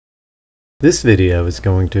This video is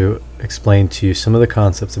going to explain to you some of the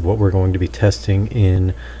concepts of what we're going to be testing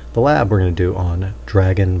in the lab we're going to do on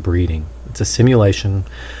dragon breeding. It's a simulation,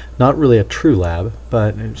 not really a true lab,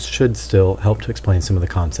 but it should still help to explain some of the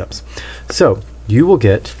concepts. So you will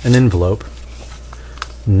get an envelope,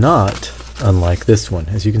 not unlike this one.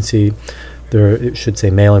 As you can see, it should say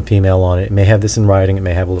male and female on it. It may have this in writing, it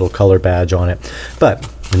may have a little color badge on it, but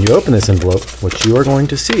when you open this envelope, what you are going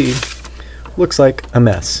to see looks like a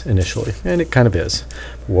mess initially, and it kind of is.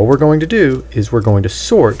 What we're going to do is we're going to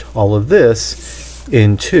sort all of this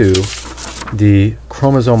into the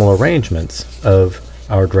chromosomal arrangements of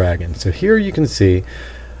our dragon. So here you can see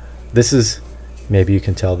this is, maybe you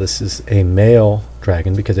can tell this is a male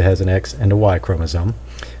dragon because it has an X and a Y chromosome.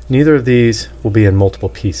 Neither of these will be in multiple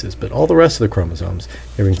pieces, but all the rest of the chromosomes,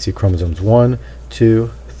 here we can see chromosomes 1,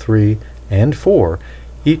 2, 3, and 4,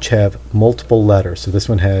 each have multiple letters. So this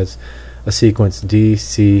one has a sequence D,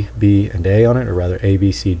 C, B, and A on it, or rather A,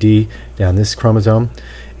 B, C, D down this chromosome.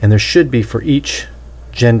 And there should be, for each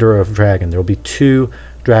gender of dragon, there will be 2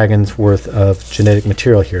 dragons worth of genetic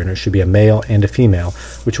material here, and it should be a male and a female,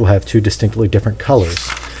 which will have 2 distinctly different colors.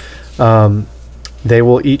 They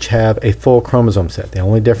will each have a full chromosome set. The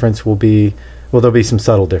only difference will be, well, there'll be some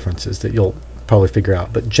subtle differences that you'll probably figure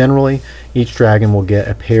out, but generally each dragon will get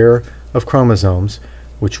a pair of chromosomes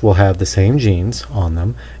which will have the same genes on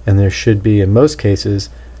them, and there should be, in most cases,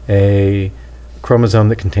 a chromosome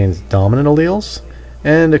that contains dominant alleles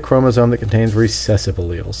and a chromosome that contains recessive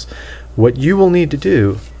alleles. What you will need to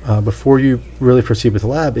do before you really proceed with the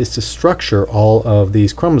lab is to structure all of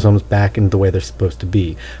these chromosomes back into the way they're supposed to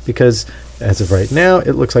be, because as of right now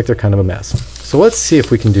it looks like they're kind of a mess. So let's see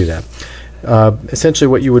if we can do that. Essentially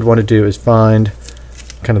what you would want to do is find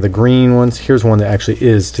kind of the green ones. Here's one that actually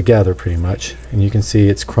is together pretty much, and you can see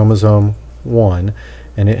it's chromosome 1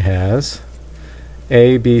 and it has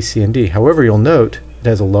A, B, C, and D. However, you'll note it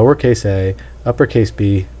has a lowercase a, uppercase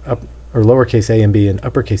B, or lowercase a and B, and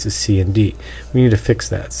uppercases C and D. We need to fix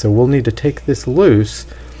that, so we'll need to take this loose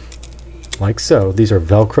like so. These are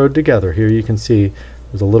velcroed together. Here you can see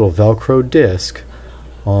there's a little velcro disc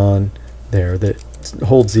on there that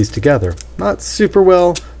holds these together. Not super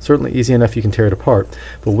well, certainly easy enough you can tear it apart,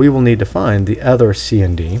 but we will need to find the other C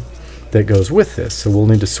and D that goes with this. So we'll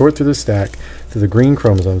need to sort through the stack through the green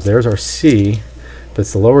chromosomes. There's our C,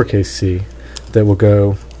 that's the lowercase c, that will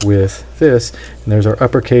go with this, and there's our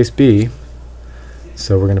uppercase B.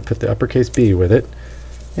 So we're going to put the uppercase B with it,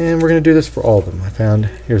 and we're going to do this for all of them. I found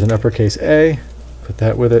here's an uppercase A, put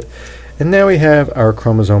that with it, and now we have our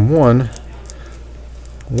chromosome 1,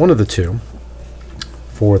 one of the 2,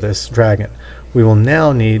 for this dragon. We will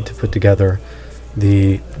now need to put together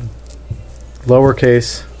the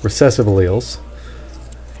lowercase recessive alleles.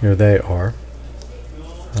 Here they are.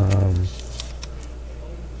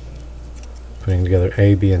 Putting together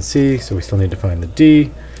A, B, and C, so we still need to find the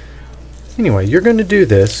D. Anyway, you're going to do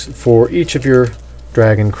this for each of your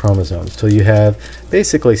dragon chromosomes till you have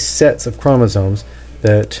basically sets of chromosomes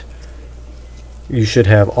that you should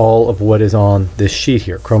have all of what is on this sheet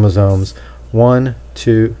here. Chromosomes 1,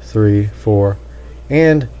 2, 3, 4,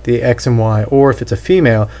 and the X and Y, or if it's a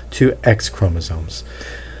female, 2 X chromosomes.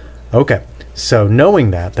 Okay, so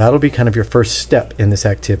knowing that, that'll be kind of your first step in this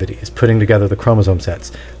activity, is putting together the chromosome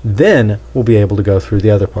sets. Then we'll be able to go through the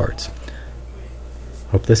other parts.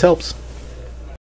 Hope this helps.